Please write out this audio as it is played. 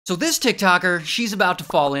So this TikToker, she's about to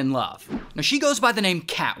fall in love. Now she goes by the name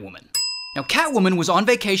Catwoman. Now Catwoman was on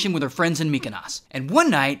vacation with her friends in Mykonos, and one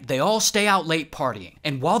night they all stay out late partying.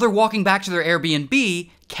 And while they're walking back to their Airbnb,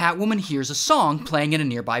 Catwoman hears a song playing in a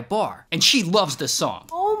nearby bar, and she loves this song.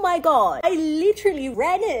 Oh my god, I literally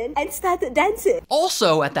ran in and started dancing.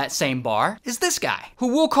 Also at that same bar is this guy, who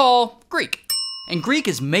we'll call Greek. And Greek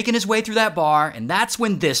is making his way through that bar, and that's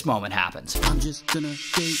when this moment happens. I'm just gonna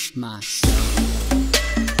date myself.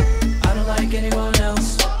 I don't like anyone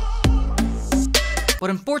else. But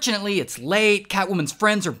unfortunately, it's late, Catwoman's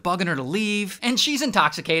friends are bugging her to leave, and she's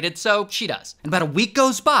intoxicated, so she does. And about a week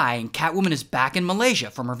goes by, and Catwoman is back in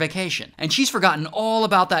Malaysia from her vacation. And she's forgotten all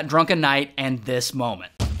about that drunken night and this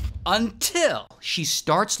moment. Until she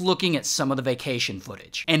starts looking at some of the vacation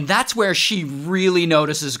footage. And that's where she really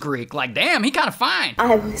notices Greek. Like, damn, he kinda fine.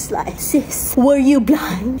 I was like, sis, were you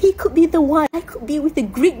blind? He could be the one. I could be with the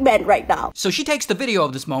Greek man right now. So she takes the video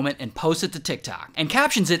of this moment and posts it to TikTok and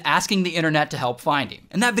captions it asking the internet to help find him.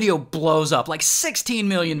 And that video blows up like 16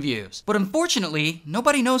 million views. But unfortunately,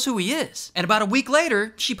 nobody knows who he is. And about a week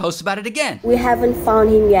later, she posts about it again. We haven't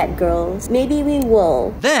found him yet, girls. Maybe we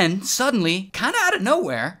will. Then, suddenly, kinda out of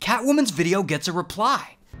nowhere, Catwoman's video gets a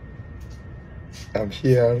reply. I'm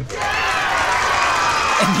here.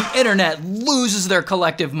 And the internet loses their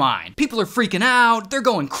collective mind. People are freaking out, they're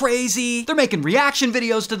going crazy, they're making reaction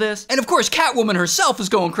videos to this. And of course, Catwoman herself is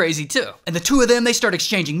going crazy too. And the two of them, they start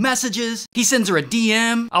exchanging messages. He sends her a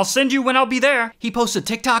DM. I'll send you when I'll be there. He posts a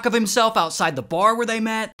TikTok of himself outside the bar where they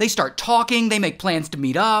met. They start talking, they make plans to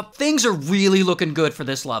meet up. Things are really looking good for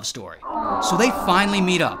this love story. So they finally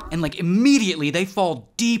meet up, and like immediately they fall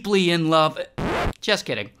deeply in love. Just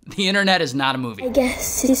kidding. The internet is not a movie. I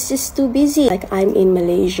guess he's just too busy. Like, I'm in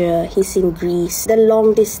Malaysia, he's in Greece. The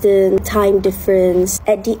long distance, time difference.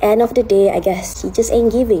 At the end of the day, I guess he just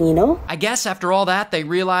ain't giving, you know? I guess after all that, they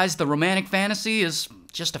realize the romantic fantasy is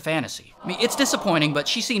just a fantasy. I mean, it's disappointing, but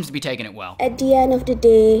she seems to be taking it well. At the end of the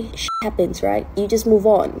day, shit happens, right? You just move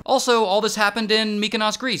on. Also, all this happened in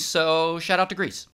Mykonos, Greece, so shout out to Greece.